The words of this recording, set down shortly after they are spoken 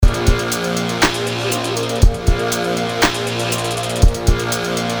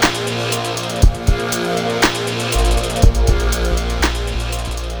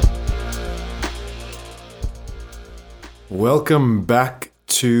Welcome back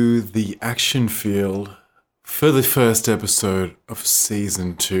to the action field for the first episode of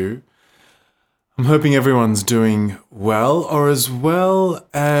Season 2. I'm hoping everyone's doing well, or as well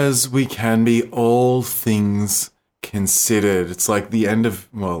as we can be, all things considered. It's like the end of,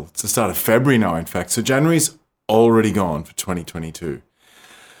 it's the start of February now, in fact. So January's already gone for 2022.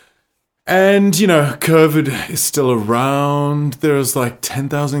 And, COVID is still around. There's like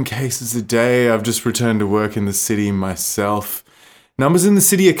 10,000 cases a day. I've just returned to work in the city myself. Numbers in the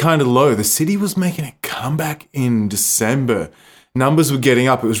city are kind of low. The city was making a comeback in December. Numbers were getting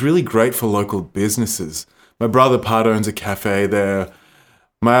up. It was really great for local businesses. My brother Pat owns a cafe there.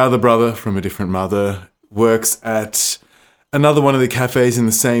 My other brother, from a different mother, works at another one of the cafes in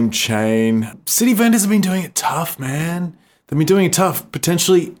the same chain. City vendors have been doing it tough, man. They've been doing it tough.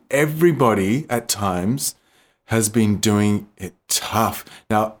 Potentially everybody at times has been doing it tough.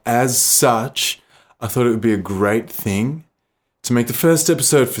 Now, as such, I thought it would be a great thing to make the first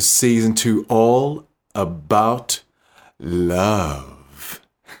episode for Season 2 all about love.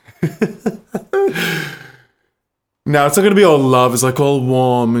 Now, it's not going to be all love. It's like all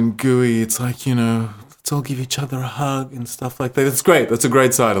warm and gooey. It's like, let's all give each other a hug and stuff like that. It's great. That's a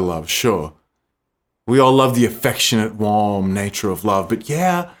great side of love, sure. We all love the affectionate, warm nature of love, but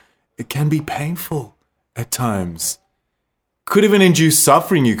yeah, it can be painful at times. Could even induce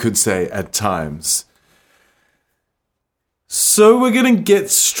suffering, you could say, at times. So we're going to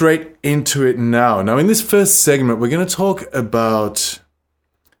get straight into it now. Now, in this first segment, we're going to talk about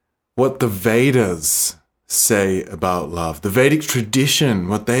what the Vedas say about love, the Vedic tradition,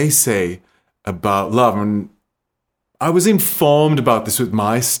 what they say about love. And I was informed about this with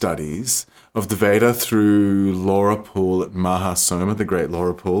my studies of the Veda through Laura Poole at Maharishi, the great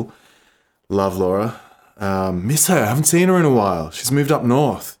Laura Poole. Love Laura. Miss her. I haven't seen her in a while. She's moved up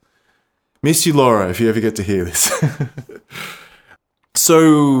north. Miss you, Laura, if you ever get to hear this.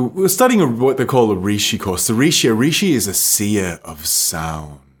 So we're studying what they call a Rishi course. A Rishi is a seer of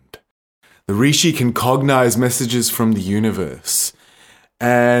sound. The Rishi can cognize messages from the universe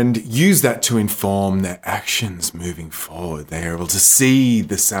and use that to inform their actions moving forward. They're able to see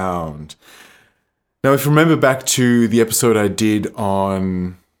the sound. Now, if you remember back to the episode I did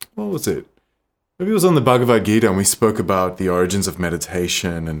on, what was it? Maybe it was on the Bhagavad Gita, and we spoke about the origins of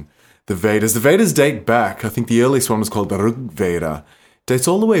meditation and the Vedas. The Vedas date back, I think the earliest one was called the Rig Veda. Dates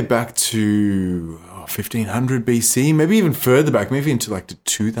all the way back to 1500 BC, maybe even further back, maybe into like the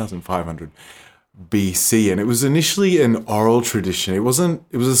 2500 BC. And it was initially an oral tradition. It was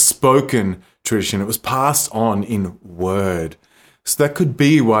a spoken tradition. It was passed on in word. So that could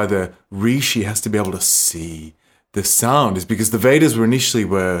be why the Rishi has to be able to see the sound, is because the Vedas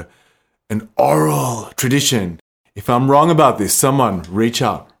were an oral tradition. If I'm wrong about this, someone reach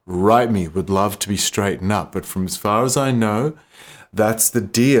out, write me, would love to be straightened up. But from as far as I know, that's the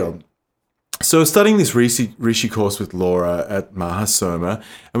deal. So studying this Rishi course with Laura at Maharishi,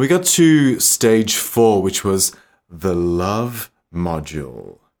 and we got to stage 4, which was the love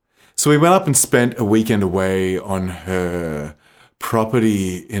module. So we went up and spent a weekend away on her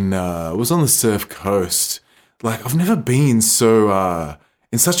property it was on the Surf Coast. Like, I've never been in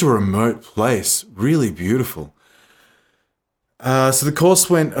such a remote place. Really beautiful. So the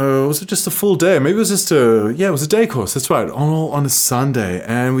course went, was it just a full day? Maybe it was just it was a day course. That's right, on a Sunday.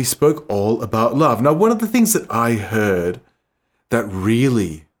 And we spoke all about love. Now, one of the things that I heard that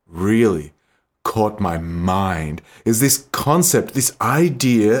really, really caught my mind is this concept, this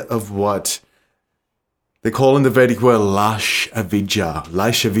idea of what they call in the Vedic word Lash Avidya,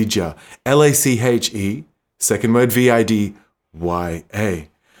 Lakhe, second word Vidya.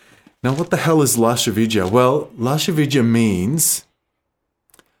 Now, what the hell is Lash Avidya? Well, Lash Avidya means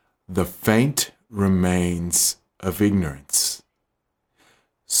the faint remains of ignorance.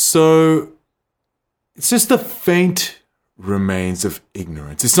 So it's just the faint remains of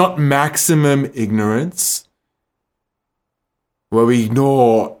ignorance. It's not maximum ignorance, where we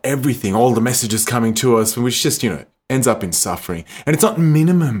ignore everything, all the messages coming to us, which just, ends up in suffering. And it's not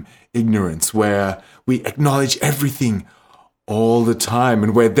minimum ignorance, where we acknowledge everything all the time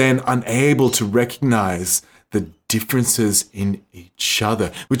and we're then unable to recognize the differences in each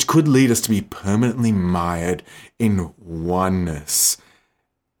other, which could lead us to be permanently mired in oneness,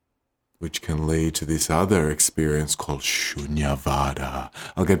 which can lead to this other experience called Shunyavada.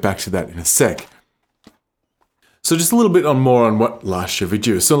 I'll get back to that in a sec. So just a little bit more on what Lash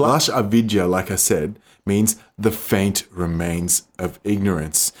Avidya is. So Lash Avidya, like I said, means the faint remains of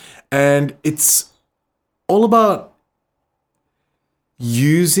ignorance. And it's all about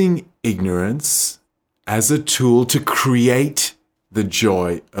using ignorance as a tool to create the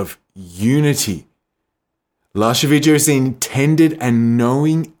joy of unity. Lascia video is the intended and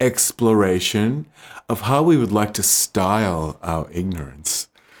knowing exploration of how we would like to style our ignorance.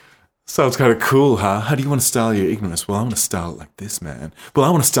 Sounds kind of cool, huh? How do you want to style your ignorance? Well, I want to style it like this, man. Well, I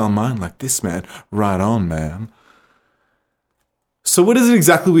want to style mine like this, man. Right on, man. So what is it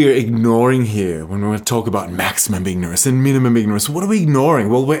exactly we are ignoring here when we talk about maximum ignorance and minimum ignorance? What are we ignoring?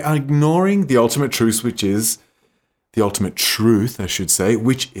 Well, we're ignoring the ultimate truth, which is the ultimate truth, I should say,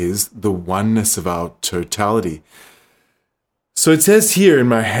 which is the oneness of our totality. So it says here in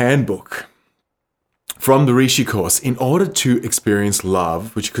my handbook, from the Rishi course, in order to experience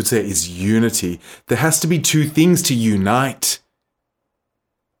love, which you could say is unity, there has to be two things to unite.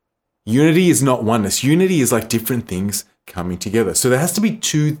 Unity is not oneness. Unity is like different things coming together. So there has to be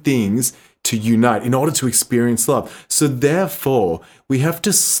two things to unite in order to experience love. So therefore, we have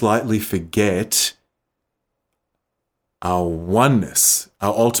to slightly forget our oneness,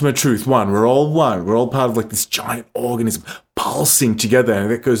 our ultimate truth. One. We're all one. We're all part of like this giant organism pulsing together, and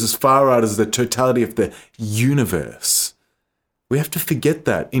that goes as far out as the totality of the universe. We have to forget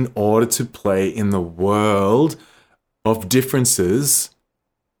that in order to play in the world of differences,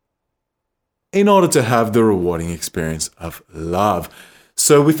 in order to have the rewarding experience of love.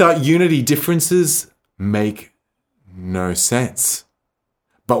 So without unity, differences make no sense.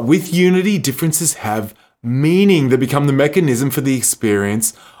 But with unity, differences have meaning. They become the mechanism for the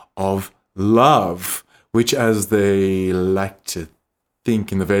experience of love, which, as they like to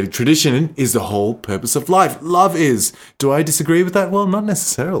think in the Vedic tradition, is the whole purpose of life. Love is. Do I disagree with that? Well, not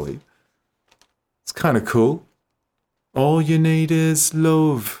necessarily. It's kind of cool. All you need is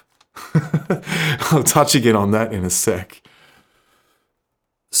love. I'll touch again on that in a sec.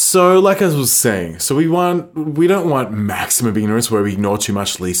 So, like I was saying, we don't want maximum ignorance where we ignore too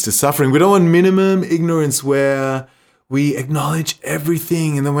much, leads to suffering. We don't want minimum ignorance where we acknowledge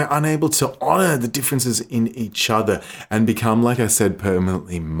everything and then we're unable to honor the differences in each other and become, like I said,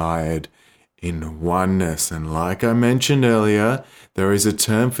 permanently mired in oneness. And like I mentioned earlier, there is a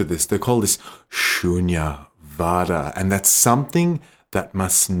term for this. They call this Shunya Vada, and that's something that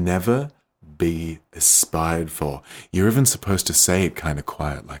must never be aspired for. You're even supposed to say it kind of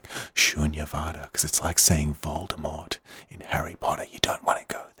quiet, like Shunyavada, because it's like saying Voldemort in Harry Potter. You don't want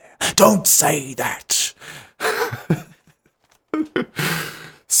to go there. Don't say that.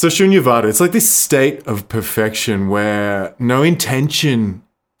 So Shunyavada, it's like this state of perfection where no intention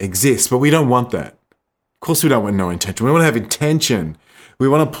exists, but we don't want that. Of course we don't want no intention. We want to have intention. We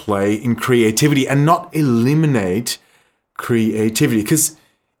want to play in creativity and not eliminate creativity. Because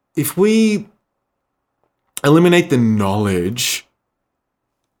if we eliminate the knowledge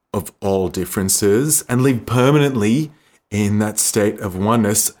of all differences and live permanently in that state of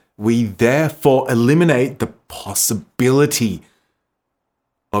oneness, we therefore eliminate the possibility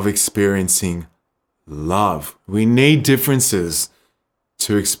of experiencing love. We need differences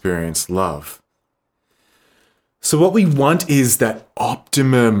to experience love. So what we want is that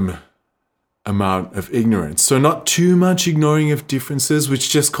optimum amount of ignorance. So not too much ignoring of differences, which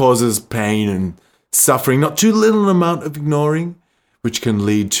just causes pain and suffering. Not too little amount of ignoring, which can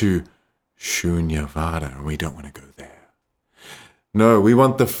lead to Shunyavada, and we don't want to go there. No, we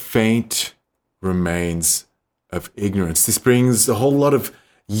want the faint remains of ignorance. This brings a whole lot of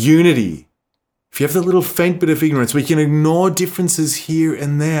unity. If you have that little faint bit of ignorance, we can ignore differences here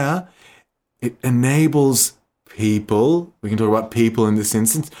and there. It enables people, we can talk about people in this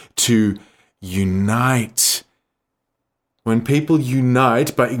instance, to unite. When people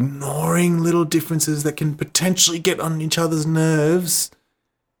unite by ignoring little differences that can potentially get on each other's nerves,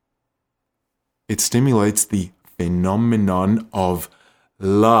 it stimulates the phenomenon of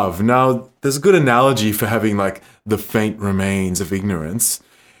love. Now, there's a good analogy for having like the faint remains of ignorance,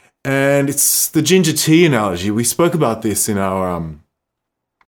 and it's the ginger tea analogy. We spoke about this in our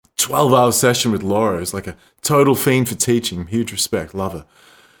 12-hour session with Laura. It's like a total fiend for teaching. Huge respect. Love her.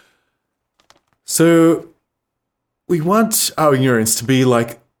 So we want our ignorance to be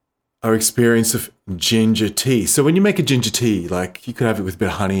like our experience of ginger tea. So when you make a ginger tea, like you could have it with a bit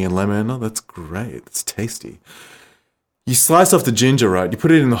of honey and lemon. Oh, that's great. It's tasty. You slice off the ginger, right? You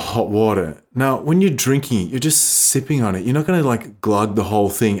put it in the hot water. Now, when you're drinking it, you're just sipping on it. You're not going to like glug the whole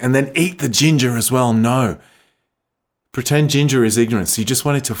thing and then eat the ginger as well. No. Pretend ginger is ignorance. You just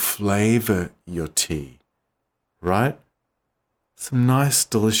want it to flavor your tea, right? Some nice,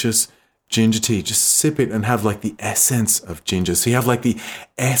 delicious ginger tea. Just sip it and have like the essence of ginger. So you have like the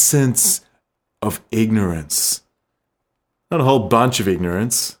essence of ignorance. Not a whole bunch of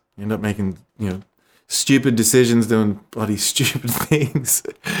ignorance. You end up making, stupid decisions, doing bloody stupid things.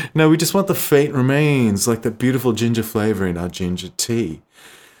 No, we just want the faint remains, like that beautiful ginger flavor in our ginger tea.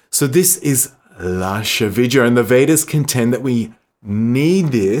 So this is Lasha Vidya. And the Vedas contend that we need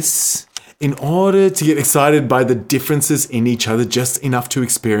this in order to get excited by the differences in each other, just enough to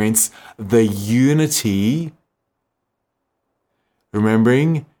experience the unity.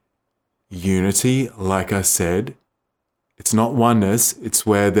 Remembering, unity, like I said, it's not oneness, it's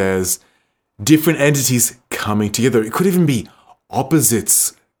where there's different entities coming together. It could even be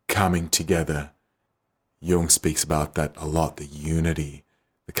opposites coming together. Jung speaks about that a lot, the unity,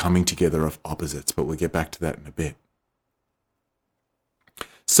 the coming together of opposites, but we'll get back to that in a bit.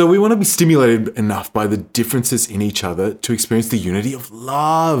 So we want to be stimulated enough by the differences in each other to experience the unity of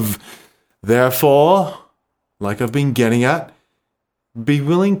love. Therefore, like I've been getting at, be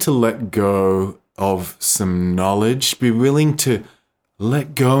willing to let go of some knowledge. Be willing to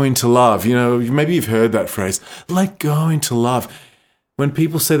let go into love. You know, maybe you've heard that phrase, let go into love. When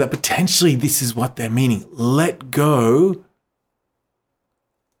people say that, potentially this is what they're meaning. Let go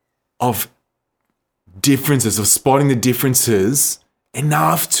of differences, of spotting the differences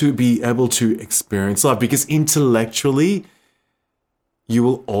enough to be able to experience love. Because intellectually, you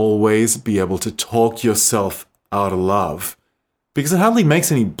will always be able to talk yourself out of love. Because it hardly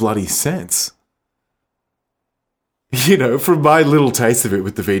makes any bloody sense. You know, from my little taste of it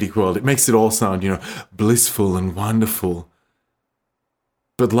with the Vedic world, it makes it all sound, blissful and wonderful.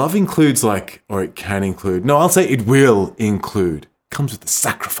 But love includes or it can include, no, I'll say it will include, comes with the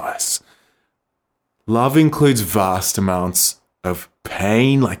sacrifice. Love includes vast amounts of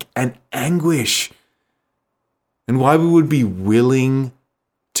pain, and anguish. And why we would be willing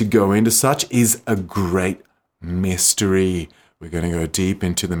to go into such is a great mystery. We're going to go deep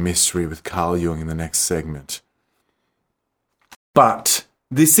into the mystery with Carl Jung in the next segment. But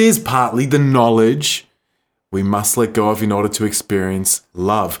this is partly the knowledge we must let go of in order to experience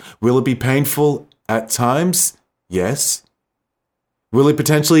love. Will it be painful at times? Yes. Will it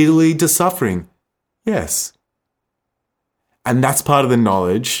potentially lead to suffering? Yes. And that's part of the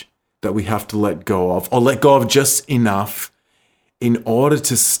knowledge that we have to let go of, or let go of just enough in order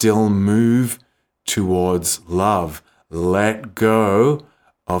to still move towards love. Let go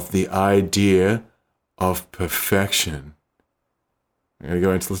of the idea of perfection. I'm going to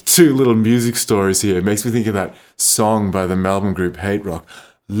go into two little music stories here. It makes me think of that song by the Melbourne group Hate Rock.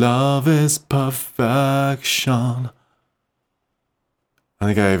 Love is perfection. I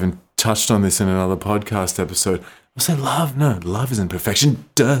think I even touched on this in another podcast episode. I say love. No, love isn't perfection.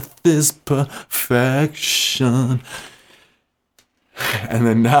 Death is perfection. And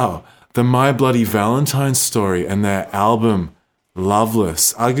then now, the My Bloody Valentine story and their album,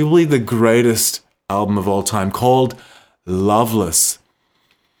 Loveless. Arguably the greatest album of all time, called Loveless.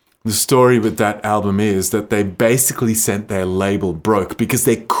 The story with that album is that they basically sent their label broke because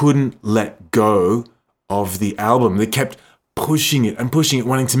they couldn't let go of the album. They kept pushing it,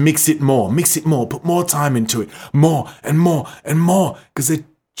 wanting to mix it more, put more time into it, more and more and more, because they're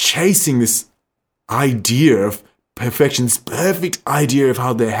chasing this idea of perfection, this perfect idea of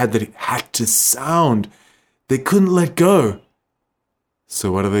how they had that it had to sound. They couldn't let go.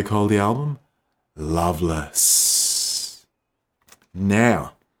 So what do they call the album? Loveless.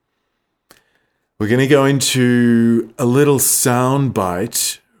 Now, we're going to go into a little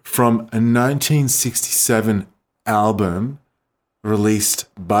soundbite from a 1967 album released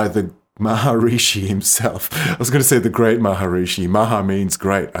by the Maharishi himself. I was going to say the great Maharishi. Maha means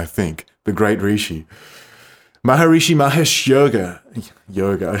great, I think. The great Rishi. Maharishi Mahesh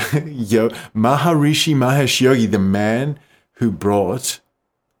Maharishi Mahesh Yogi, the man who brought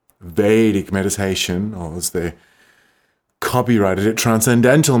Vedic meditation, or as they copyrighted it,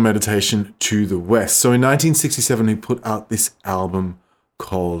 transcendental meditation to the West. So in 1967, he put out this album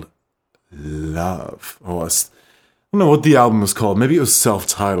called Love. Or I don't know what the album was called. Maybe it was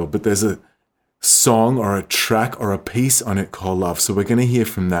self-titled, but there's a song or a track or a piece on it called Love. So we're going to hear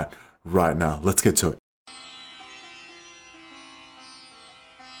from that right now. Let's get to it.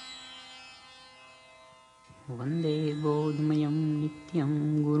 Vande bodhmayam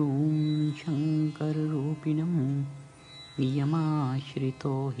nityam gurum shankararupinam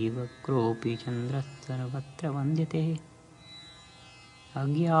Niyamashrito hivakropi chandrasarvatra vandyate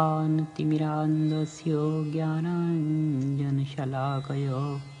Agyanatimirandasyo jnananjanashalakayo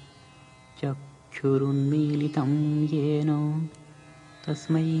Chakshurunmilitam yeno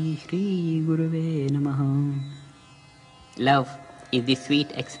Tasmai Shri Gurave Namaha. Love is the sweet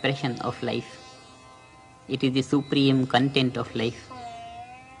expression of life. It is the supreme content of life.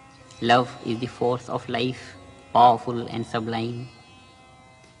 Love is the force of life, powerful and sublime.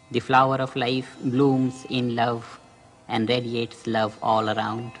 The flower of life blooms in love and radiates love all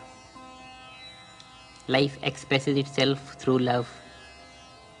around. Life expresses itself through love.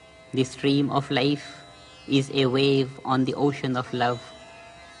 The stream of life is a wave on the ocean of love.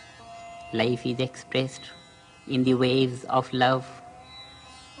 Life is expressed in the waves of love,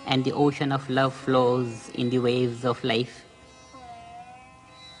 and the ocean of love flows in the waves of life.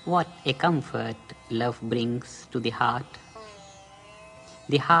 What a comfort love brings to the heart.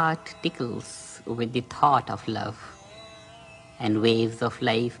 The heart tickles with the thought of love, and waves of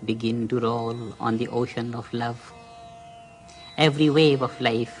life begin to roll on the ocean of love. Every wave of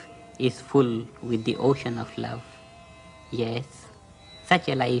life is full with the ocean of love. Yes, such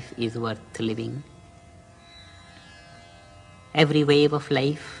a life is worth living. Every wave of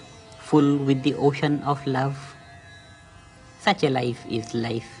life full with the ocean of love. Such a life is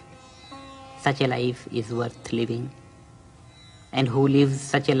life. Such a life is worth living. And who lives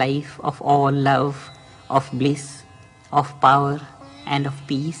such a life of all love, of bliss, of power, and of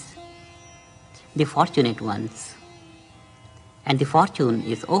peace? The fortunate ones. And the fortune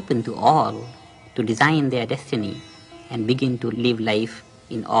is open to all to design their destiny and begin to live life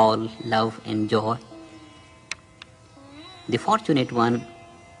in all love and joy. The fortunate one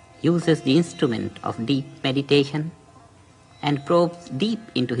uses the instrument of deep meditation and probes deep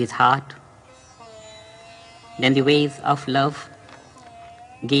into his heart. Then the waves of love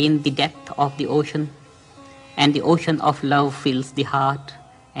gain the depth of the ocean, and the ocean of love fills the heart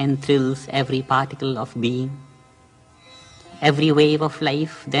and thrills every particle of being. Every wave of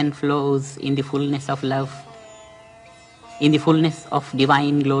life then flows in the fullness of love, in the fullness of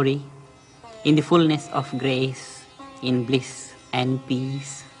divine glory, in the fullness of grace, in bliss and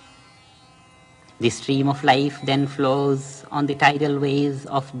peace. The stream of life then flows on the tidal waves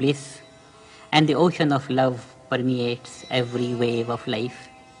of bliss, and the ocean of love permeates every wave of life.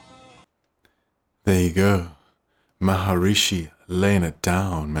 There you go. Maharishi laying it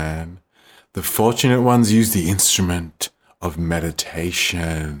down, man. The fortunate ones use the instrument of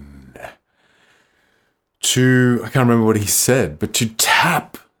meditation to, I can't remember what he said, but to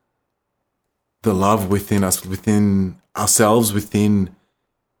tap the love within us, within ourselves, within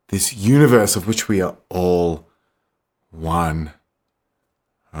this universe of which we are all one.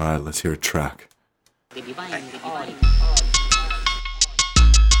 All right, let's hear a track. The divine,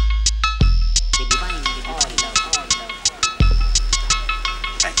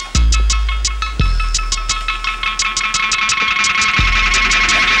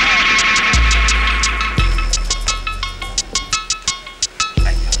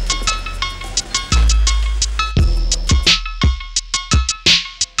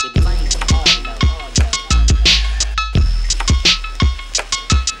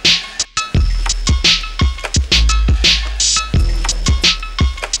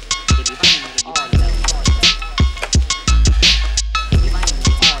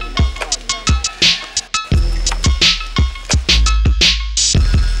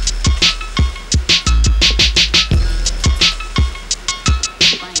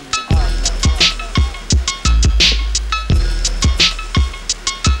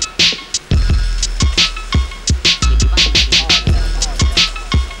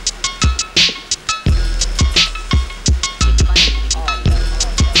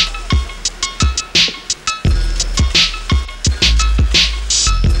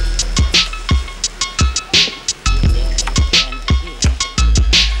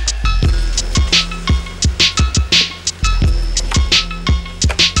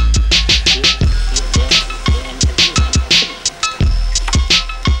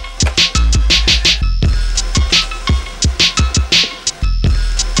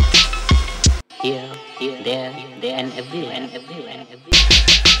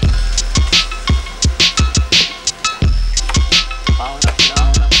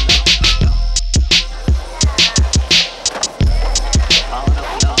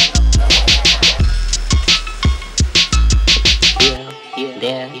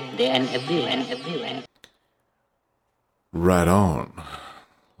 Right on.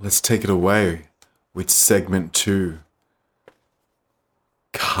 Let's take it away with segment 2.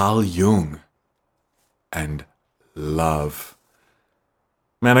 Carl Jung and love.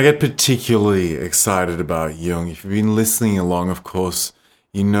 Man, I get particularly excited about Jung. If you've been listening along, of course,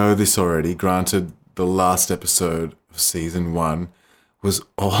 you know this already. Granted, the last episode of season 1 was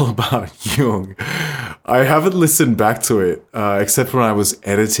all about Jung. I haven't listened back to it, except when I was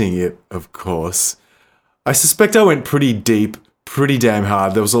editing it, of course. I suspect I went pretty deep, pretty damn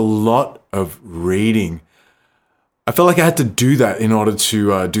hard. There was a lot of reading. I felt like I had to do that in order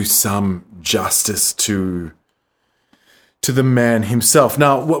to do some justice to the man himself.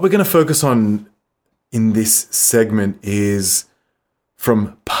 Now, what we're going to focus on in this segment is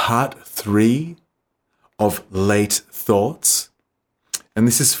from part 3 of Late Thoughts. And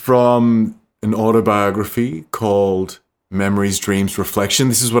this is from an autobiography called Memories, Dreams, Reflection.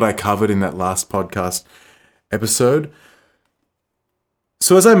 This is what I covered in that last podcast episode.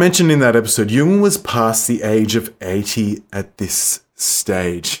 So as I mentioned in that episode, Jung was past the age of 80 at this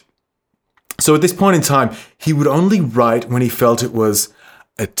stage. So at this point in time, he would only write when he felt it was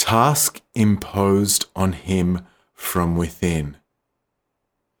a task imposed on him from within.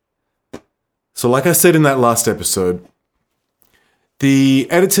 So like I said in that last episode, the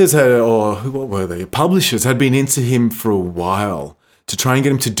editors publishers had been into him for a while to try and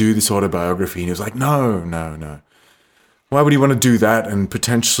get him to do this autobiography. And he was like, no. Why would he want to do that and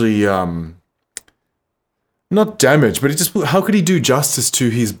potentially, not damage, but how could he do justice to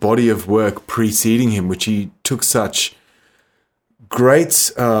his body of work preceding him, which he took such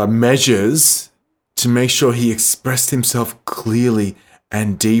great measures to make sure he expressed himself clearly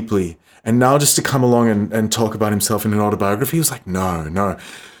and deeply. And now just to come along and talk about himself in an autobiography, he was like, no.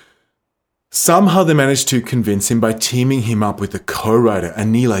 Somehow they managed to convince him by teaming him up with a co-writer,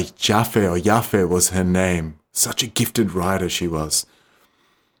 Anila Jaffe was her name. Such a gifted writer she was.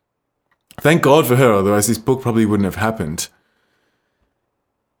 Thank God for her, otherwise this book probably wouldn't have happened.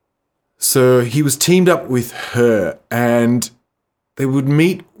 So he was teamed up with her and they would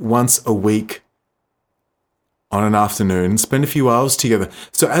meet once a week on an afternoon and spend a few hours together.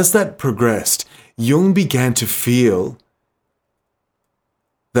 So as that progressed, Jung began to feel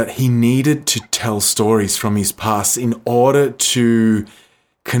that he needed to tell stories from his past in order to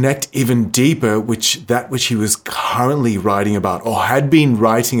connect even deeper which he was currently writing about or had been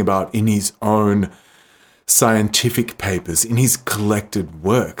writing about in his own scientific papers, in his collected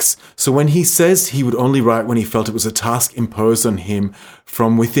works. So when he says he would only write when he felt it was a task imposed on him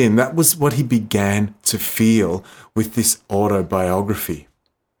from within, that was what he began to feel with this autobiography.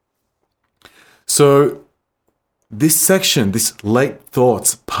 So this section, this Late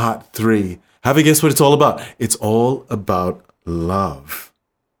Thoughts, Part 3, have a guess what it's all about? It's all about love.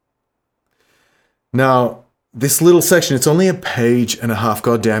 Now, this little section, it's only a page and a half.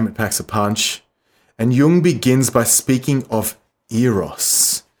 God damn, it packs a punch. And Jung begins by speaking of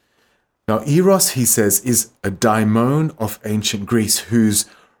Eros. Now, Eros, he says, is a daimon of ancient Greece whose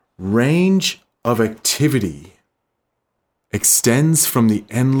range of activity extends from the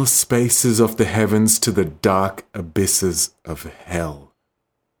endless spaces of the heavens to the dark abysses of hell.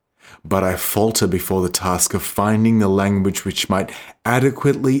 But I falter before the task of finding the language which might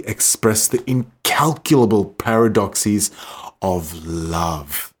adequately express the incalculable paradoxes of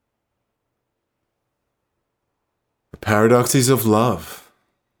love. The paradoxes of love.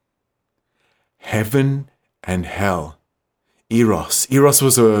 Heaven and hell. Eros. Eros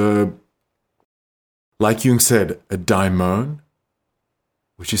was like Jung said, a daimon,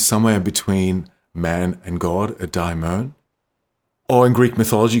 which is somewhere between man and God, a daimon. Or in Greek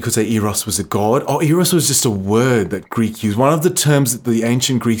mythology, you could say Eros was a god. Or Eros was just a word that Greek used. One of the terms that the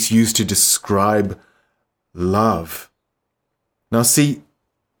ancient Greeks used to describe love. Now see,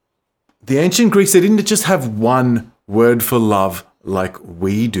 the ancient Greeks, they didn't just have one word for love like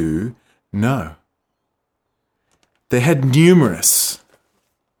we do. No. They had numerous,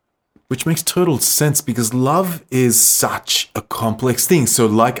 which makes total sense because love is such a complex thing. So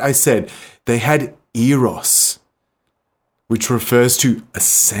like I said, they had Eros, which refers to a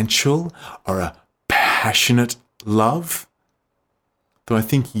sensual or a passionate love. Though I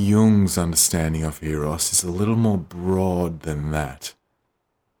think Jung's understanding of Eros is a little more broad than that.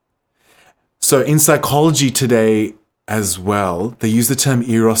 So in psychology today as well, they use the term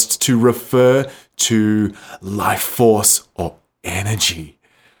Eros to refer to life force or energy.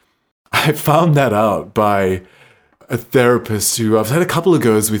 I found that out by a therapist who I've had a couple of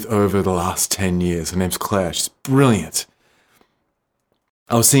goes with over the last 10 years. Her name's Claire. She's brilliant.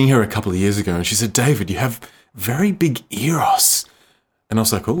 I was seeing her a couple of years ago and she said, David, you have very big Eros. And I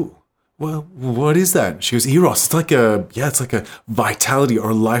was like, oh, well, what is that? She goes, Eros. It's like a vitality or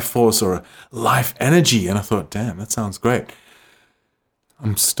a life force or a life energy. And I thought, damn, that sounds great.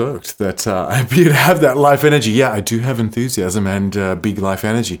 I'm stoked that I appear to have that life energy. Yeah, I do have enthusiasm and big life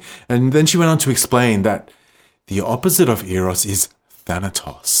energy. And then she went on to explain that the opposite of Eros is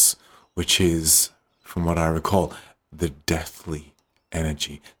Thanatos, which is, from what I recall, the deathly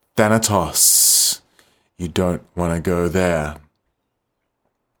energy. Thanatos. You don't want to go there.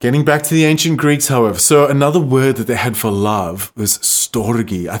 Getting back to the ancient Greeks, however, so another word that they had for love was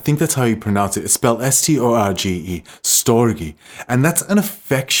storge. I think that's how you pronounce it. It's spelled S-T-O-R-G-E, storge. And that's an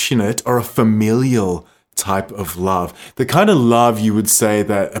affectionate or a familial type of love. The kind of love you would say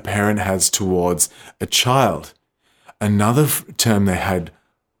that a parent has towards a child. Another term they had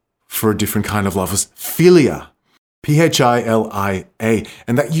for a different kind of love was philia. Philia.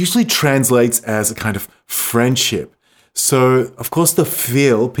 And that usually translates as a kind of friendship. So, of course, the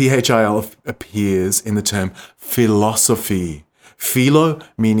phil, appears in the term philosophy. Philo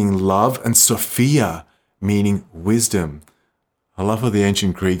meaning love, and Sophia meaning wisdom. I love how the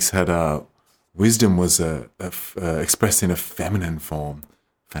ancient Greeks had wisdom was expressed in a feminine form.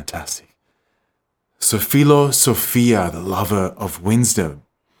 Fantastic. So philosophia, the lover of wisdom.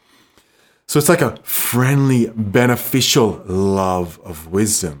 So it's like a friendly, beneficial love of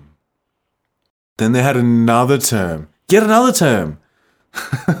wisdom. Then they had another term. Get another term.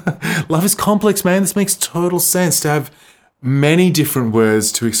 Love is complex, man. This makes total sense to have many different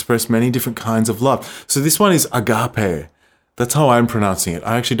words to express many different kinds of love. So this one is agape. That's how I'm pronouncing it.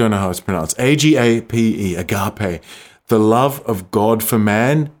 I actually don't know how it's pronounced. Agape, agape. The love of God for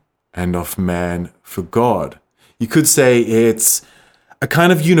man and of man for God. You could say it's a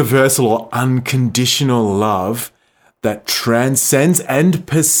kind of universal or unconditional love that transcends and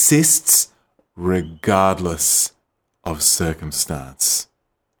persists regardless of circumstance.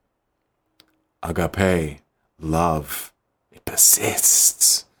 Agape, love, it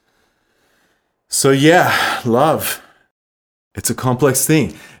persists. So yeah, love. It's a complex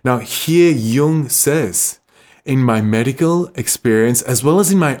thing. Now here Jung says, in my medical experience, as well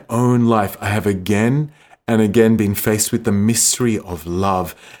as in my own life, I have again and again been faced with the mystery of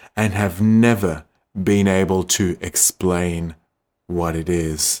love and have never been able to explain what it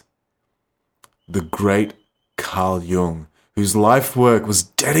is. The great Carl Jung, whose life work was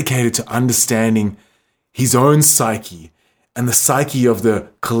dedicated to understanding his own psyche and the psyche of the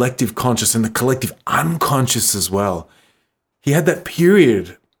collective conscious and the collective unconscious as well. He had that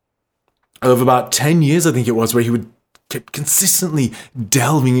period of about 10 years, I think it was, where he would keep consistently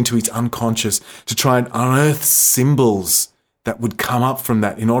delving into his unconscious to try and unearth symbols that would come up from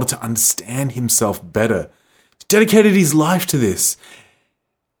that in order to understand himself better. He dedicated his life to this.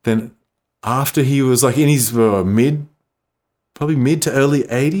 Then after he was like in his mid to early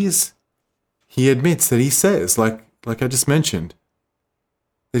 80s, he admits that he says, like I just mentioned,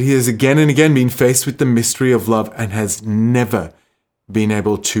 that he has again and again been faced with the mystery of love and has never been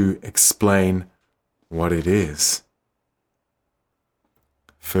able to explain what it is.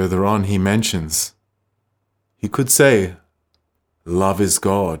 Further on, he mentions, he could say, love is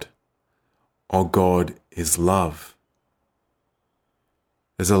God, or God is love.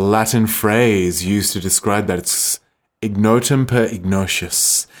 There's a Latin phrase used to describe that. It's ignotum per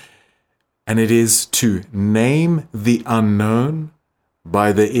ignatius, and it is to name the unknown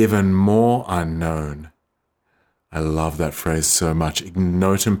by the even more unknown. I love that phrase so much,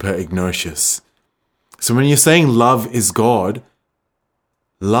 ignotum per ignatius. So when you're saying love is God,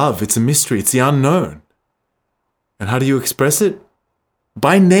 love, it's a mystery, it's the unknown. And how do you express it?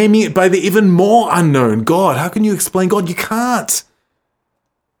 By naming it by the even more unknown, God. How can you explain God? You can't.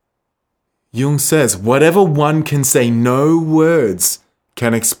 Jung says, whatever one can say, no words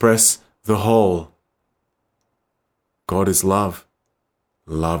can express the whole. God is love.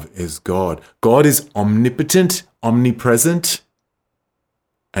 Love is God. God is omnipotent, omnipresent,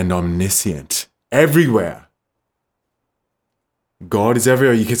 and omniscient. Everywhere. God is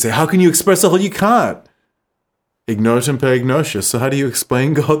everywhere. You can say, how can you express the whole? You can't. Ignotum per ignatius. So how do you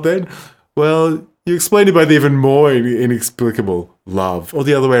explain God then? Well, you explain it by the even more inexplicable love. Or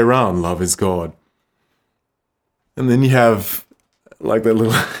the other way around, love is God. And then you have like that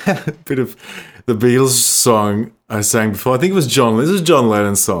little bit of the Beatles song I sang before. I think it was this is John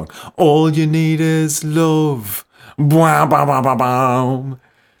Lennon's song. All you need is love. Bwah, bah, bah, bah, bah.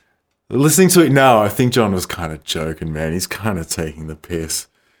 Listening to it now, I think John was kind of joking, man. He's kind of taking the piss.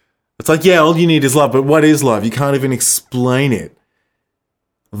 It's like, yeah, all you need is love, but what is love? You can't even explain it.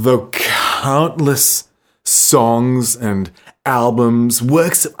 The countless songs and albums,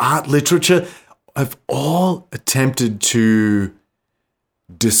 works of art, literature have all attempted to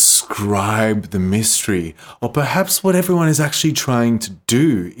describe the mystery. Or perhaps what everyone is actually trying to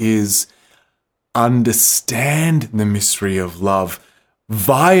do is understand the mystery of love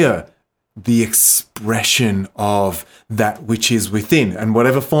via the expression of that which is within, and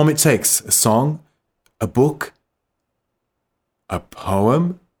whatever form it takes, a song, a book, a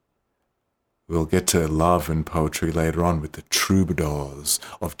poem. We'll get to love and poetry later on with the troubadours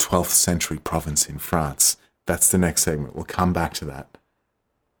of 12th century Provence in France. That's the next segment. We'll come back to that.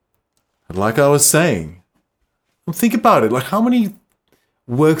 But like I was saying, think about it. Like, how many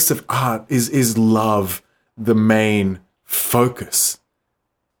works of art is love the main focus?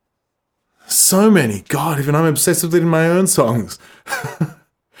 So many. God, even I'm obsessed with it in my own songs.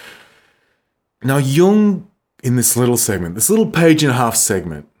 Now, Jung, in this little segment, this little page and a half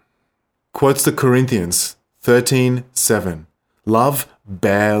segment, quotes the Corinthians 13:7. Love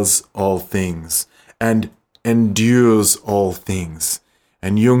bears all things and endures all things.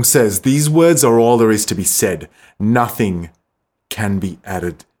 And Jung says, these words are all there is to be said. Nothing can be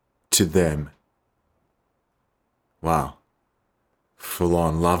added to them. Wow. Full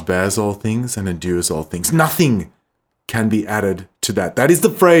on. Love bears all things and endures all things. Nothing can be added to that. That is the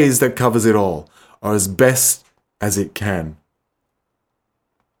phrase that covers it all, or as best as it can.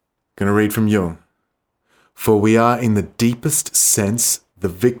 Going to read from Jung. For we are in the deepest sense the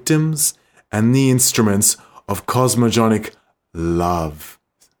victims and the instruments of cosmogonic love.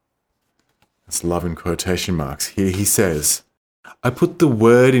 That's love in quotation marks. Here he says, I put the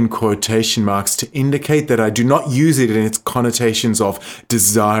word in quotation marks to indicate that I do not use it in its connotations of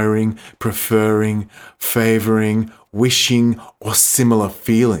desiring, preferring, favoring, wishing, or similar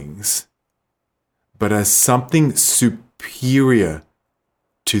feelings, but as something superior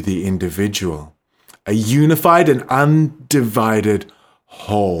to the individual, a unified and undivided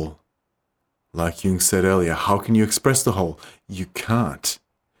whole. Like Jung said earlier, how can you express the whole? You can't.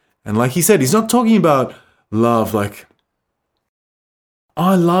 And like he said, he's not talking about love like, oh,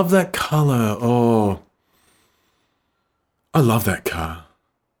 I love that color. Oh, I love that car.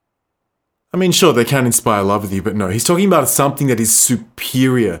 I mean, sure, they can inspire love with you, but no, he's talking about something that is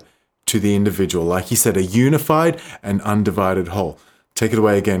superior to the individual. Like he said, a unified and undivided whole. Take it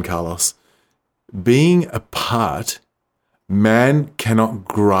away again, Carlos. Being apart, man cannot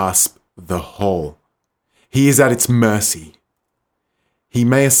grasp the whole. He is at its mercy. He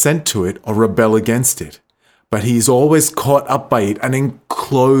may assent to it or rebel against it, but he is always caught up by it and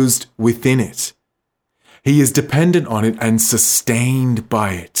enclosed within it. He is dependent on it and sustained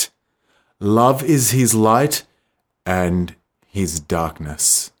by it. Love is his light and his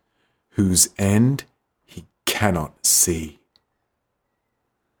darkness, whose end he cannot see.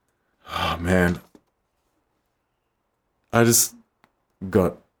 Oh, man. I just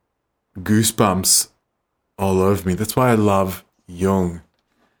got goosebumps all over me. That's why I love Jung.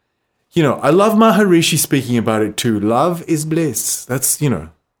 You know, I love Maharishi speaking about it too. Love is bliss. That's,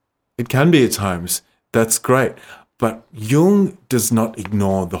 it can be at times. That's great. But Jung does not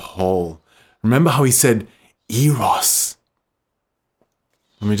ignore the whole. Remember how he said eros?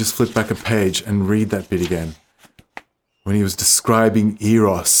 Let me just flip back a page and read that bit again. When he was describing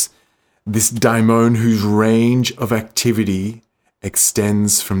eros, this daimon whose range of activity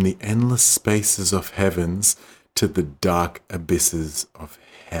extends from the endless spaces of heavens to the dark abysses of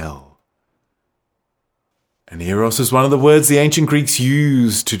hell. And eros is one of the words the ancient Greeks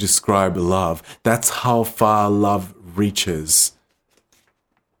used to describe love. That's how far love reaches.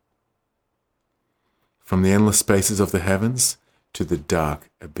 From the endless spaces of the heavens to the dark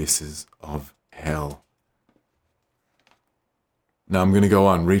abysses of hell. Now I'm going to go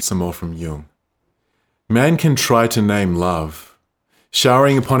on, read some more from Jung. Man can try to name love,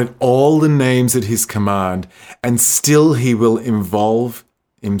 showering upon it all the names at his command, and still he will involve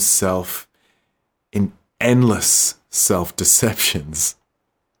himself in endless self-deceptions.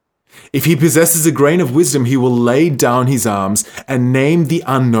 If he possesses a grain of wisdom, he will lay down his arms and name the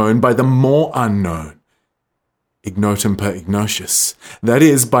unknown by the more unknown. Ignotum per ignatius, that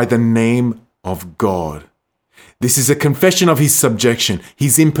is, by the name of God. This is a confession of his subjection,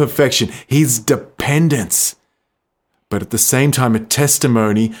 his imperfection, his dependence, but at the same time a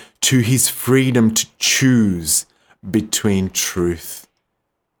testimony to his freedom to choose between truth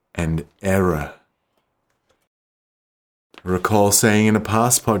and error. Recall saying in a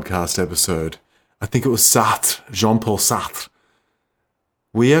past podcast episode, I think it was Sartre, Jean-Paul Sartre,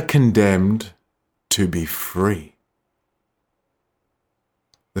 we are condemned to be free.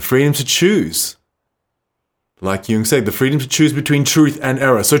 The freedom to choose. Like Jung said, the freedom to choose between truth and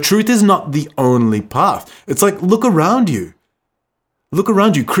error. So truth is not the only path. It's like, look around you. Look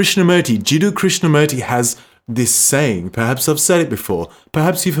around you. Krishnamurti, Jiddu Krishnamurti has this saying. Perhaps I've said it before.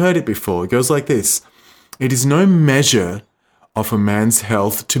 Perhaps you've heard it before. It goes like this. It is no measure of a man's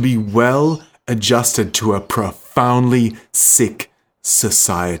health to be well adjusted to a profoundly sick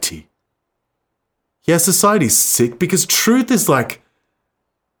society. Yeah, society's sick because truth is like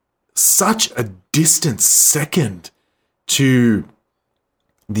such a distant second to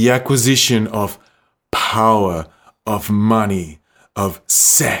the acquisition of power, of money, of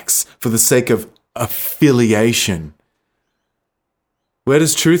sex, for the sake of affiliation. Where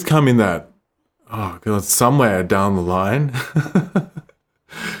does truth come in that? Oh, God, somewhere down the line.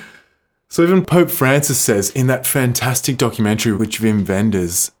 So even Pope Francis says in that fantastic documentary which Wim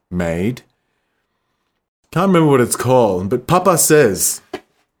Wenders made, can't remember what it's called, but Papa says,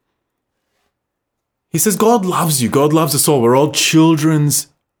 he says, God loves you. God loves us all. We're all children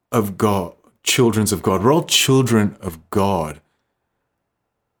of God. children of God. We're all children of God.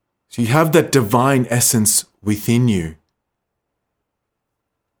 So you have that divine essence within you.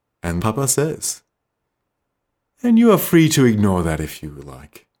 And Papa says, and you are free to ignore that if you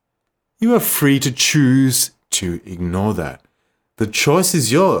like. You are free to choose to ignore that. The choice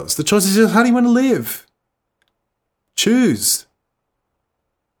is yours. The choice is yours. How do you want to live? Choose.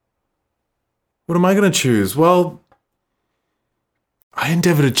 What am I going to choose? Well, I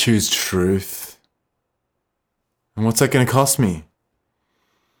endeavor to choose truth. And what's that going to cost me?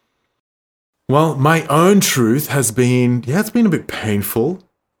 Well, my own truth has been, it's been a bit painful.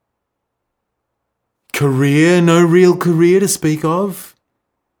 Career, no real career to speak of.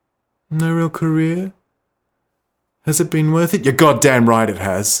 No real career. Has it been worth it? You're goddamn right it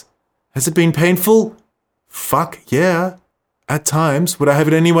has. Has it been painful? Fuck yeah. At times. Would I have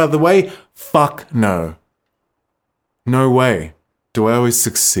it any other way? Fuck no. No way. Do I always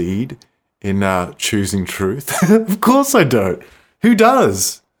succeed in choosing truth? Of course I don't. Who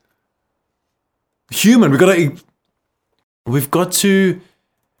does? Human, we've got to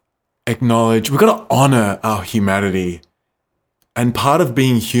acknowledge, we've got to honor our humanity. And part of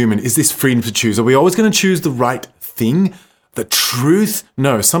being human is this freedom to choose. Are we always going to choose the right thing? The truth?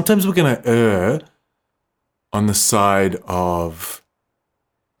 No, sometimes we're going to err on the side of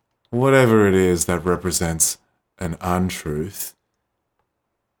whatever it is that represents an untruth.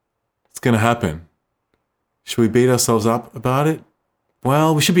 It's going to happen. Should we beat ourselves up about it?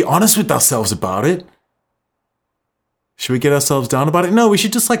 Well, we should be honest with ourselves about it. Should we get ourselves down about it? No, we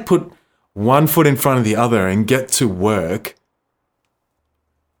should just put one foot in front of the other and get to work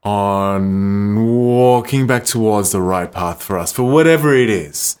on walking back towards the right path for us, for whatever it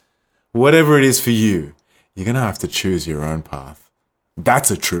is. Whatever it is for you, you're going to have to choose your own path.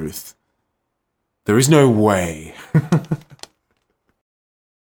 That's a truth. There is no way.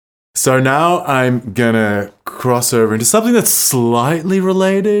 So now I'm going to cross over into something that's slightly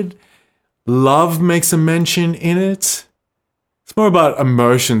related. Love makes a mention in it. It's more about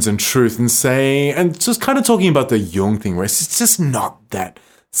emotions and truth and just kind of talking about the Jung thing, where it's just not that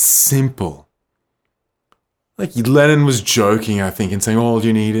simple. Lennon was joking, I think, and saying all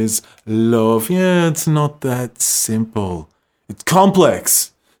you need is love. Yeah, it's not that simple. It's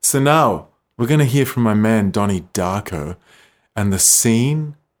complex. So now we're going to hear from my man, Donnie Darko, and the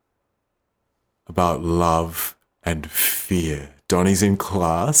scene about love and fear. Donnie's in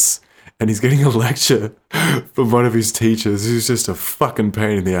class and he's getting a lecture from one of his teachers who's just a fucking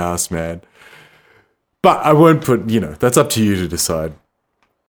pain in the ass, man. But I won't put, that's up to you to decide.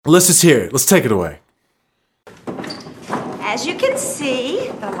 Let's just hear it. Let's take it away. As you can see,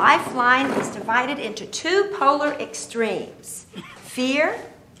 the lifeline is divided into two polar extremes, fear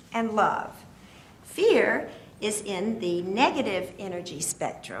and love. Fear is in the negative energy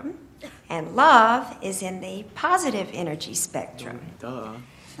spectrum, and love is in the positive energy spectrum. Duh.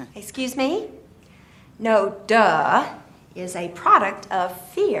 Excuse me? No, duh is a product of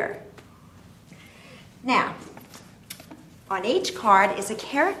fear. Now, on each card is a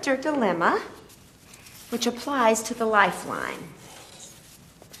character dilemma which applies to the lifeline.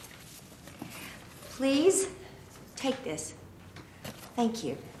 Please take this. Thank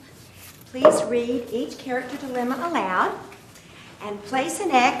you. Please read each character dilemma aloud and place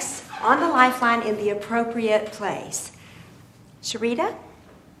an X on the lifeline in the appropriate place. Sharita?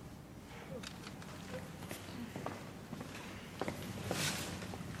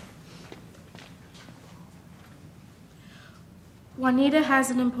 Juanita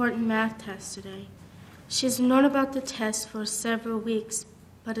has an important math test today. She has known about the test for several weeks,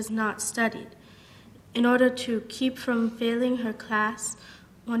 but has not studied. In order to keep from failing her class,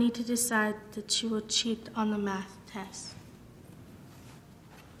 Juanita decided that she will cheat on the math test.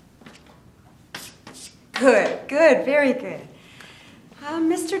 Good, very good.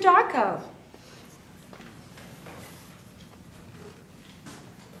 Mr. Darko.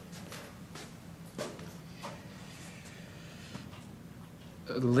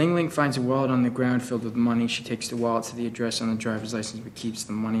 Ling Ling finds a wallet on the ground filled with money. She takes the wallet to the address on the driver's license but keeps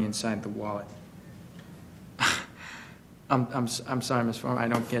the money inside the wallet. I'm sorry, Miss Farmer, I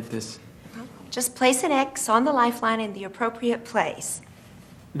don't get this. Just place an X on the lifeline in the appropriate place.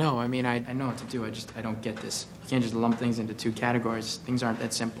 No, I mean, I know what to do. I don't get this. You can't just lump things into two categories. Things aren't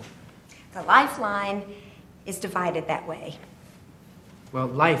that simple. The lifeline is divided that way. Well,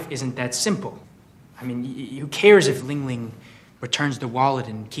 life isn't that simple. I mean, who cares if Ling Ling returns the wallet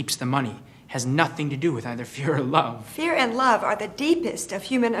and keeps the money? It has nothing to do with either fear or love. Fear and love are the deepest of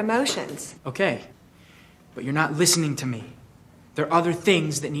human emotions. Okay, but you're not listening to me. There are other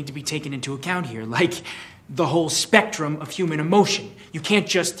things that need to be taken into account here, like the whole spectrum of human emotion. You can't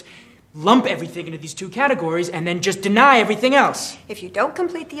just lump everything into these two categories and then just deny everything else. If you don't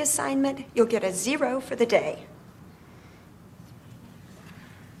complete the assignment, you'll get a 0 for the day.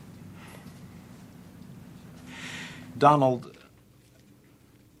 Donald,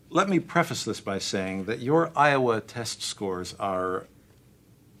 let me preface this by saying that your Iowa test scores are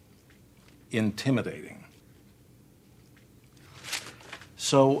intimidating.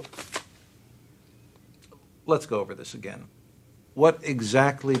 So, let's go over this again. What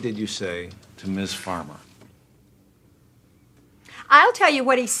exactly did you say to Ms. Farmer? I'll tell you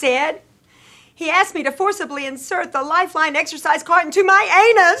what he said. He asked me to forcibly insert the Lifeline exercise card into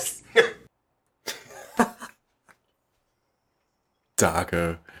my anus.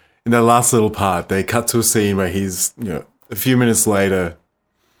 Darko. In that last little part, they cut to a scene where he's, a few minutes later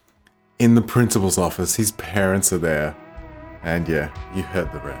in the principal's office. His parents are there. And yeah, you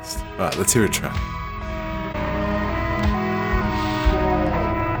heard the rest. All right, let's hear a track.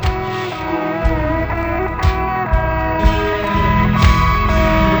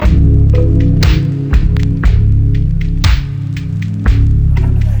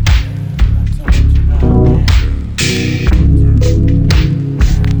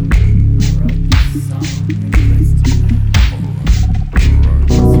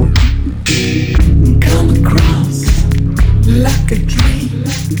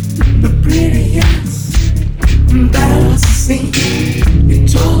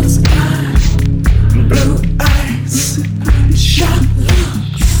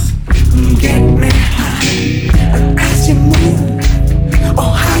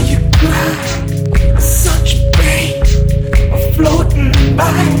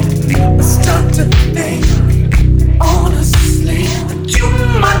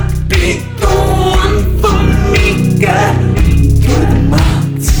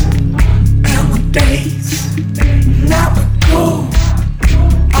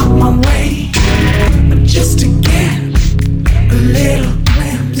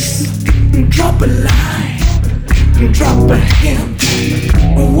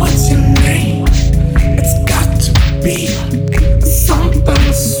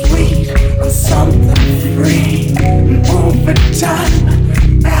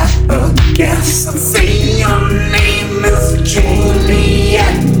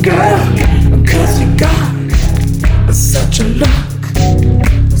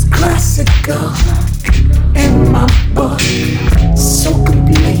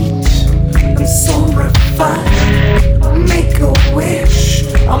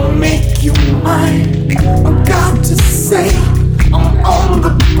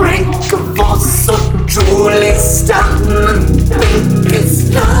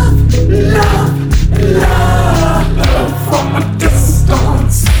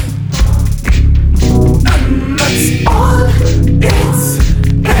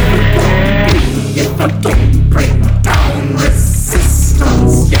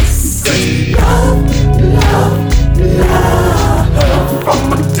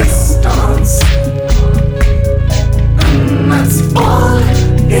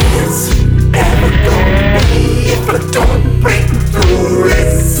 Don't break through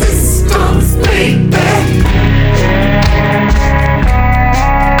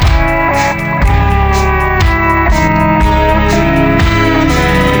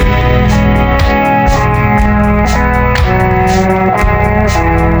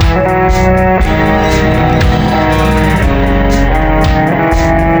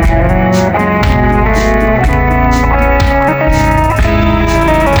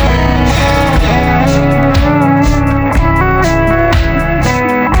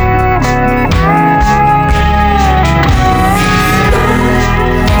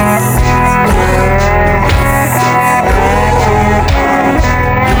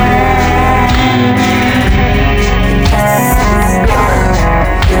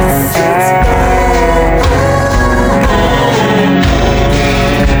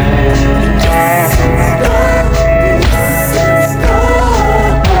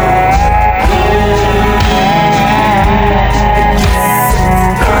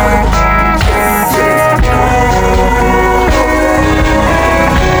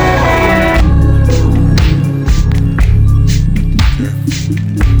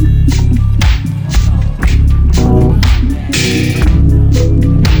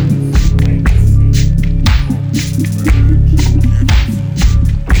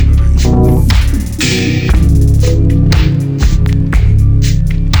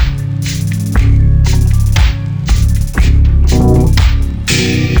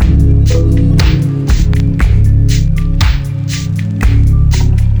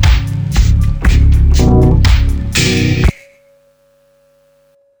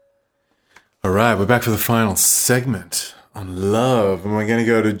right, we're back for the final segment on love. And we're going to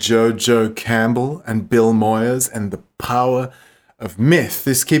go to Jojo Campbell and Bill Moyers and the power of myth.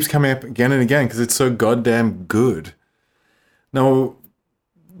 This keeps coming up again and again because it's so goddamn good. Now,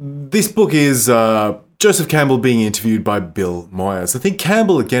 this book is Joseph Campbell being interviewed by Bill Moyers. I think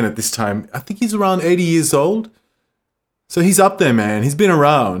Campbell, again, at this time, I think he's around 80 years old. So he's up there, man. He's been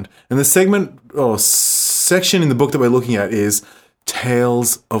around. And the segment or section in the book that we're looking at is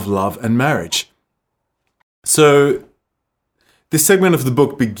Tales of Love and Marriage. So this segment of the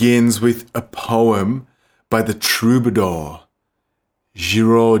book begins with a poem by the troubadour,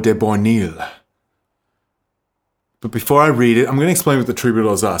 Giraud de Bornil. But before I read it, I'm going to explain what the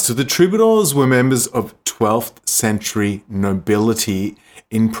troubadours are. So the troubadours were members of 12th century nobility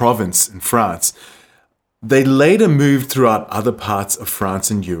in Provence in France. They later moved throughout other parts of France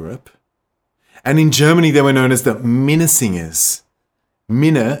and Europe. And in Germany, they were known as the Minnesingers.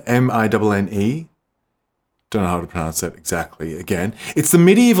 Minne, M-I-N-N-E. Don't know how to pronounce that exactly again. It's the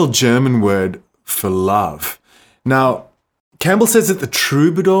medieval German word for love. Now, Campbell says that the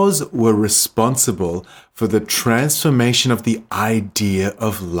troubadours were responsible for the transformation of the idea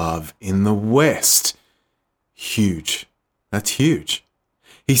of love in the West. Huge. That's huge.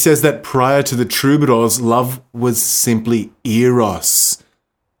 He says that prior to the troubadours, love was simply eros.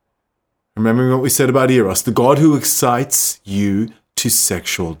 Remembering what we said about eros, the god who excites you to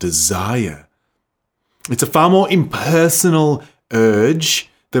sexual desire. It's a far more impersonal urge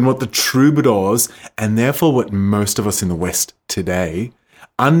than what the troubadours, and therefore what most of us in the West today,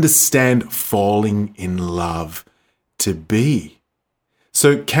 understand falling in love to be.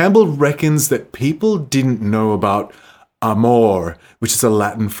 So Campbell reckons that people didn't know about amor, which is a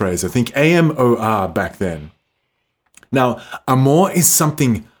Latin phrase. I think A-M-O-R back then. Now, amor is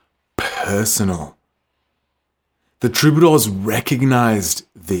something personal. The troubadours recognized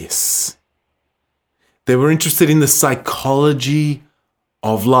this. They were interested in the psychology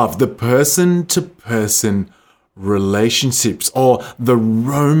of love, the person-to-person relationships, or the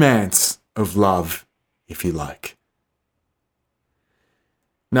romance of love, if you like.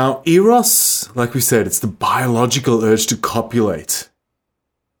 Now, eros, like we said, it's the biological urge to copulate.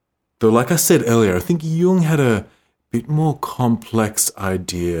 Though, like I said earlier, I think Jung had a bit more complex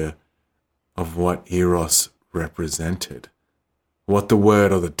idea of what eros represented, what the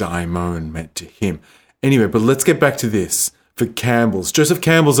word or the daimon meant to him. Anyway, but let's get back to this. For Joseph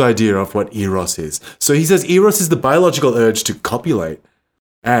Campbell's idea of what eros is. So he says eros is the biological urge to copulate.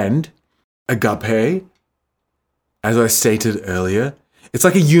 And agape, as I stated earlier, it's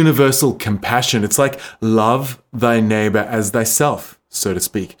like a universal compassion. It's like love thy neighbor as thyself, so to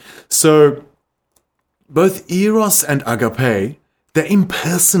speak. So both eros and agape, they're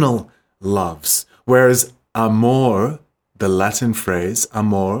impersonal loves. Whereas amor, the Latin phrase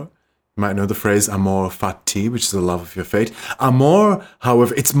amor, you might know the phrase amor fati, which is the love of your fate. Amor,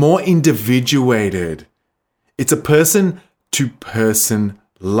 however, it's more individuated. It's a person-to-person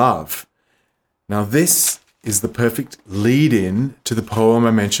love. Now this is the perfect lead-in to the poem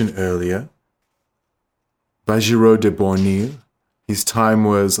I mentioned earlier by Giraud de Bornil. His time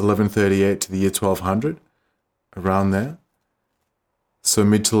was 1138 to the year 1200, around there. So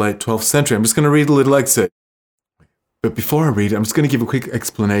mid to late 12th century. I'm just going to read a little excerpt. But before I read it, I'm just going to give a quick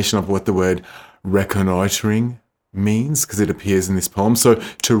explanation of what the word reconnoitering means, because it appears in this poem. So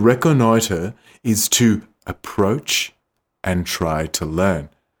to reconnoiter is to approach and try to learn.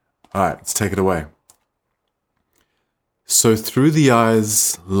 All right, let's take it away. So through the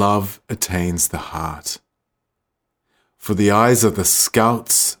eyes, love attains the heart. For the eyes are the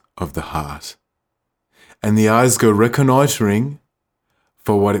scouts of the heart. And the eyes go reconnoitering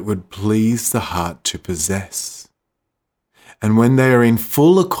for what it would please the heart to possess. And when they are in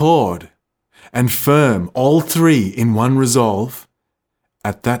full accord and firm, all three in one resolve,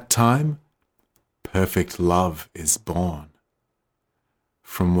 at that time, perfect love is born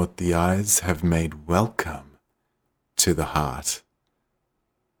from what the eyes have made welcome to the heart.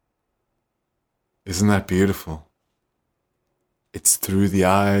 Isn't that beautiful? It's through the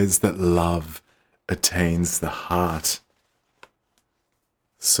eyes that love attains the heart.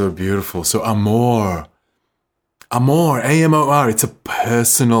 So beautiful. So amor, A-M-O-R, it's a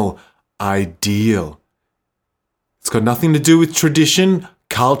personal ideal. It's got nothing to do with tradition,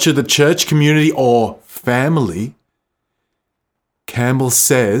 culture, the church, community, or family. Campbell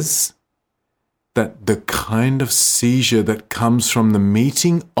says that the kind of seizure that comes from the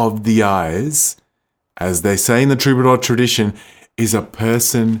meeting of the eyes, as they say in the troubadour tradition, is a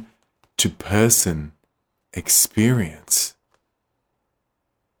person-to-person experience.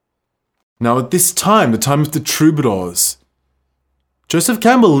 Now, at this time, the time of the troubadours, Joseph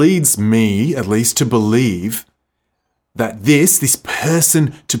Campbell leads me, at least, to believe that this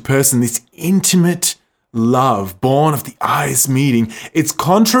person to person, this intimate love born of the eyes meeting, it's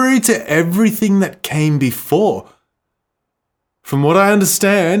contrary to everything that came before. From what I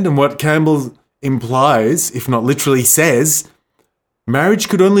understand and what Campbell implies, if not literally says, marriage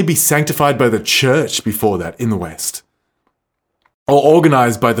could only be sanctified by the church before that in the West, or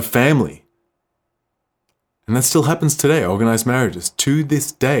organized by the family. And that still happens today, organized marriages. To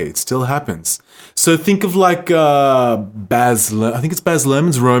this day, it still happens. So think of like I think it's Baz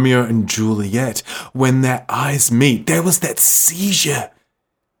Luhrmann's Romeo and Juliet. When their eyes meet, there was that seizure.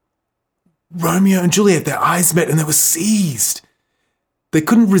 Romeo and Juliet, their eyes met and they were seized. They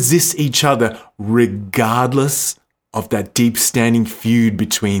couldn't resist each other regardless of that deep-standing feud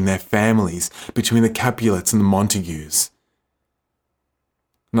between their families, between the Capulets and the Montagues.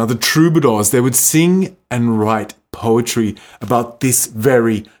 Now, the troubadours, they would sing and write poetry about this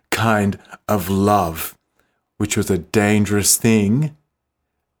very kind of love, which was a dangerous thing,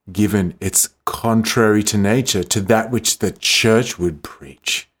 given it's contrary to nature, to that which the church would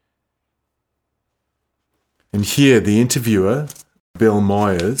preach. And here, the interviewer, Bill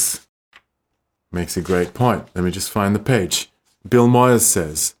Moyers, makes a great point. Let me just find the page. Bill Moyers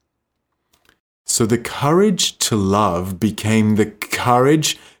says, "So the courage to love became the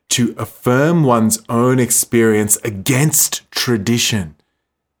courage to affirm one's own experience against tradition,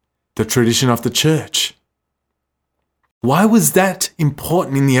 the tradition of the church. Why was that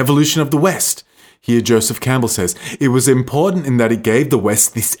important in the evolution of the West?" Here Joseph Campbell says, "It was important in that it gave the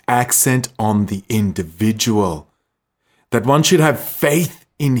West this accent on the individual, that one should have faith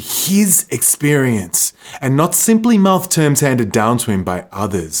in his experience and not simply mouth terms handed down to him by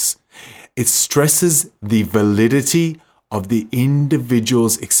others. It stresses the validity of the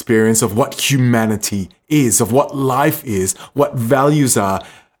individual's experience of what humanity is, of what life is, what values are,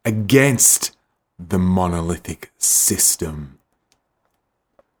 against the monolithic system."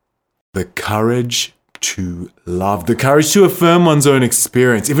 The courage to love, the courage to affirm one's own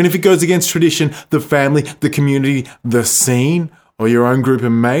experience, even if it goes against tradition, the family, the community, the scene, or your own group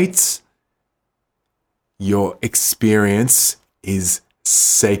of mates. Your experience is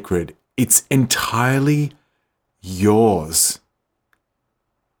sacred. It's entirely yours.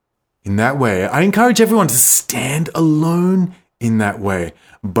 In that way, I encourage everyone to stand alone in that way,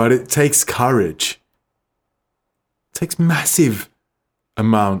 but it takes courage. It takes massive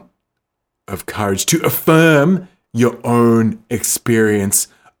amount of courage to affirm your own experience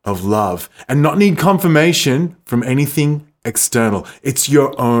of love and not need confirmation from anything external. It's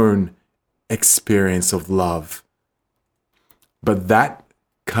your own experience of love. But that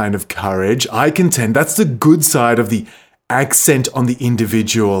kind of courage, I contend, that's the good side of the accent on the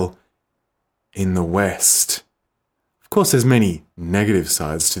individual in the West. Of course, there's many negative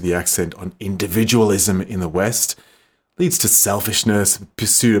sides to the accent on individualism in the West. Leads to selfishness,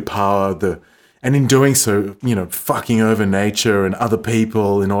 pursuit of power, and in doing so, fucking over nature and other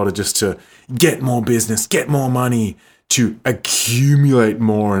people in order just to get more business, get more money, to accumulate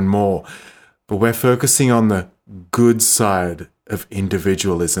more and more. But we're focusing on the good side of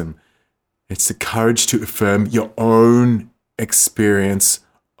individualism. It's the courage to affirm your own experience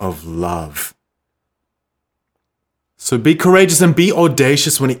of love. So be courageous and be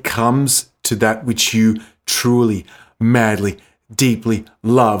audacious when it comes to that which you truly, madly, deeply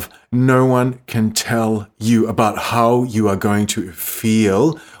love. No one can tell you about how you are going to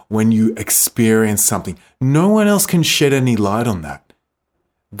feel when you experience something. No one else can shed any light on that.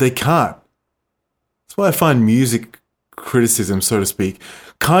 They can't. That's why I find music criticism, so to speak,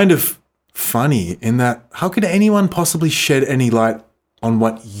 kind of funny in that how could anyone possibly shed any light on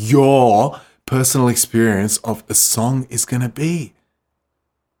what your personal experience of a song is going to be?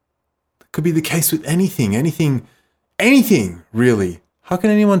 That could be the case with anything, really. How can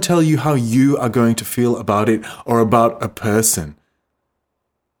anyone tell you how you are going to feel about it or about a person?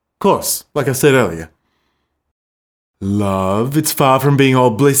 Of course, like I said earlier, love, it's far from being all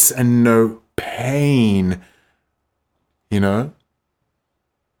bliss and no pain.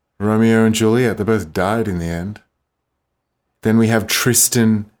 Romeo and Juliet, they both died in the end. Then we have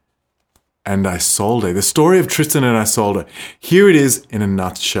Tristan and Isolde. The story of Tristan and Isolde. Here it is in a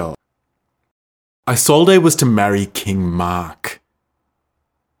nutshell. Isolde was to marry King Mark,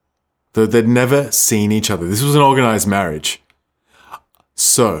 though they'd never seen each other. This was an organized marriage.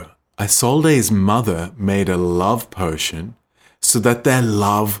 So, Isolde's mother made a love potion so that their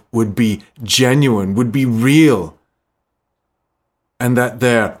love would be genuine, would be real, and that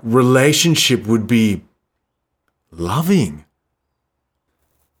their relationship would be loving.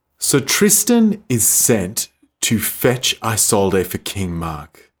 So Tristan is sent to fetch Isolde for King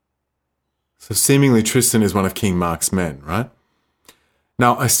Mark. So seemingly Tristan is one of King Mark's men, right?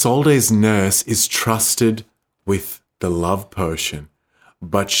 Now Isolde's nurse is trusted with the love potion,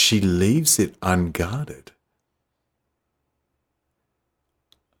 but she leaves it unguarded.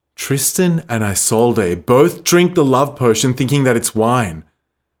 Tristan and Isolde both drink the love potion thinking that it's wine.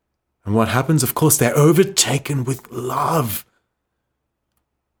 And what happens? Of course, they're overtaken with love.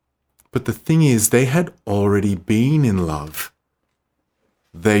 But the thing is, they had already been in love.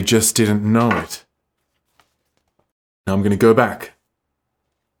 They just didn't know it. Now I'm going to go back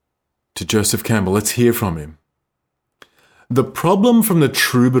to Joseph Campbell. Let's hear from him. The problem from the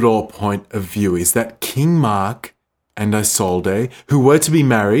troubadour point of view is that King Mark and Isolde, who were to be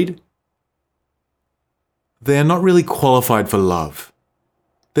married, they are not really qualified for love.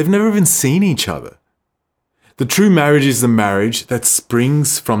 They've never even seen each other. The true marriage is the marriage that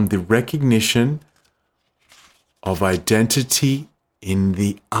springs from the recognition of identity in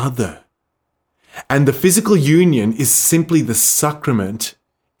the other. And the physical union is simply the sacrament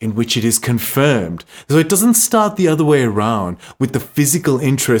in which it is confirmed. So it doesn't start the other way around with the physical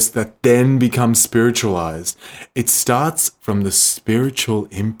interest that then becomes spiritualized. It starts from the spiritual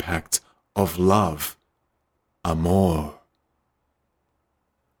impact of love. Amor.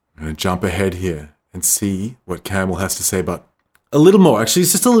 I'm going to jump ahead here and see what Campbell has to say about a little more. Actually,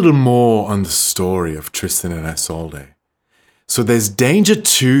 it's just a little more on the story of Tristan and Isolde. So there's danger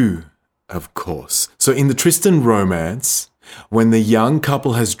too, of course. So in the Tristan romance, when the young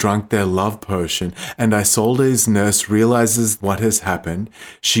couple has drunk their love potion and Isolde's nurse realizes what has happened,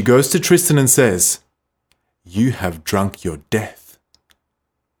 she goes to Tristan and says, "You have drunk your death."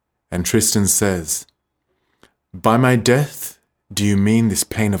 And Tristan says, "By my death, do you mean this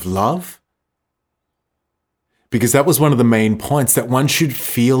pain of love?" Because that was one of the main points, that one should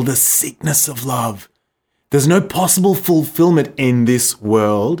feel the sickness of love. There's no possible fulfillment in this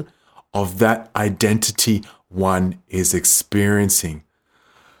world of that identity one is experiencing.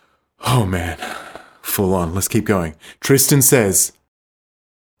 Oh man, full on. Let's keep going. Tristan says,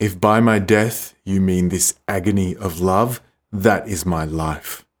 "If by my death you mean this agony of love, that is my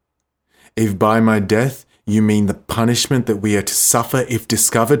life. If by my death you mean the punishment that we are to suffer if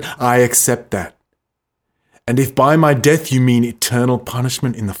discovered, I accept that. And if by my death you mean eternal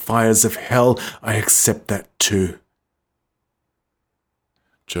punishment in the fires of hell, I accept that too."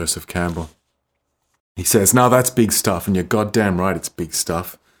 Joseph Campbell. He says, "Now that's big stuff, and you're goddamn right it's big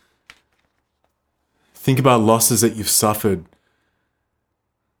stuff. Think about losses that you've suffered.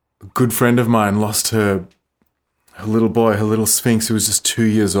 A good friend of mine lost her little boy, her little Sphinx, who was just 2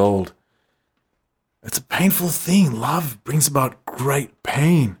 years old. It's a painful thing. Love brings about great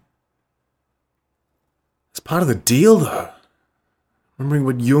pain. It's part of the deal, though. Remembering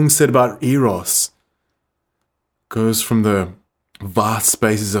what Jung said about Eros. Goes from the vast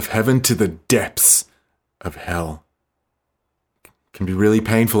spaces of heaven to the depths of hell. Can be really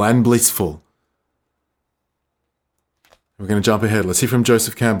painful and blissful. We're going to jump ahead. Let's hear from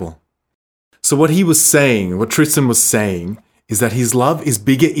Joseph Campbell. So what he was saying, what Tristan was saying, is that his love is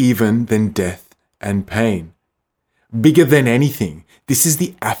bigger even than death and pain. Bigger than anything. This is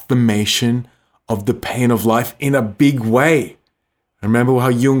the affirmation of the pain of life in a big way. Remember how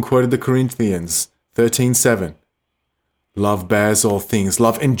Jung quoted the Corinthians 13:7. Love bears all things.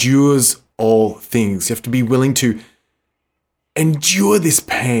 Love endures all things. You have to be willing to endure this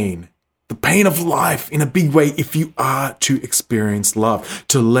pain, the pain of life in a big way if you are to experience love,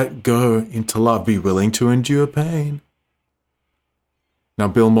 to let go into love. Be willing to endure pain. Now,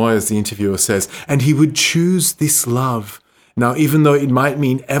 Bill Moyers, the interviewer, says, and he would choose this love. Now, even though it might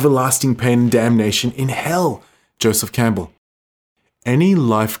mean everlasting pain and damnation in hell, Joseph Campbell, any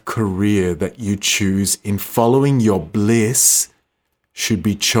life career that you choose in following your bliss should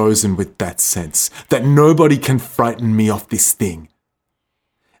be chosen with that sense that nobody can frighten me off this thing.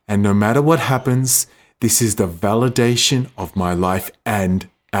 And no matter what happens, this is the validation of my life and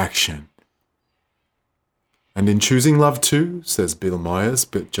action. And in choosing love too, says Bill Moyers,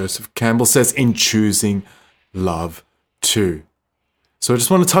 but Joseph Campbell says in choosing love too. So I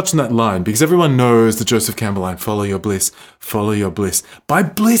just want to touch on that line because everyone knows the Joseph Campbell line, follow your bliss, follow your bliss. By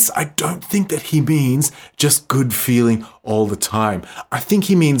bliss, I don't think that he means just good feeling all the time. I think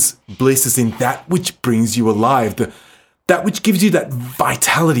he means bliss as in that which brings you alive, that which gives you that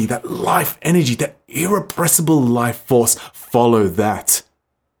vitality, that life energy, that irrepressible life force. Follow that.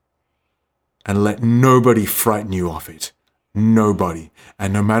 And let nobody frighten you off it. Nobody.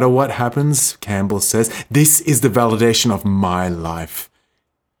 And no matter what happens, Campbell says, this is the validation of my life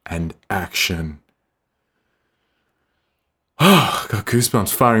and action. Oh, got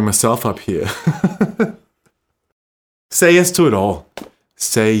goosebumps firing myself up here. Say yes to it all.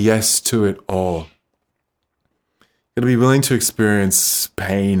 Say yes to it all. Got to be willing to experience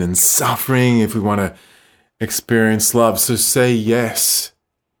pain and suffering if we want to experience love. So say yes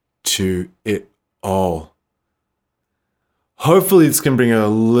to it all. Hopefully, it's going to bring a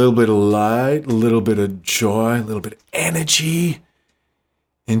little bit of light, a little bit of joy, a little bit of energy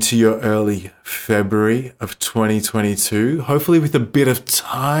into your early February of 2022. Hopefully, with a bit of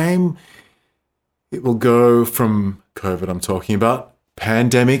time, it will go from COVID, I'm talking about,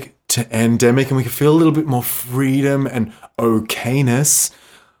 pandemic to endemic, and we can feel a little bit more freedom and okayness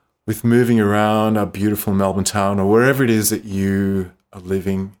with moving around our beautiful Melbourne town or wherever it is that you are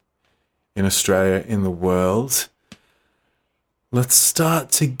living in Australia, in the world. Let's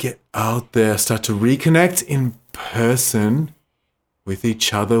start to get out there, start to reconnect in person with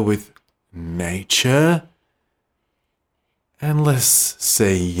each other, with nature, and let's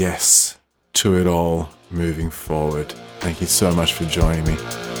say yes to it all moving forward. Thank you so much for joining me.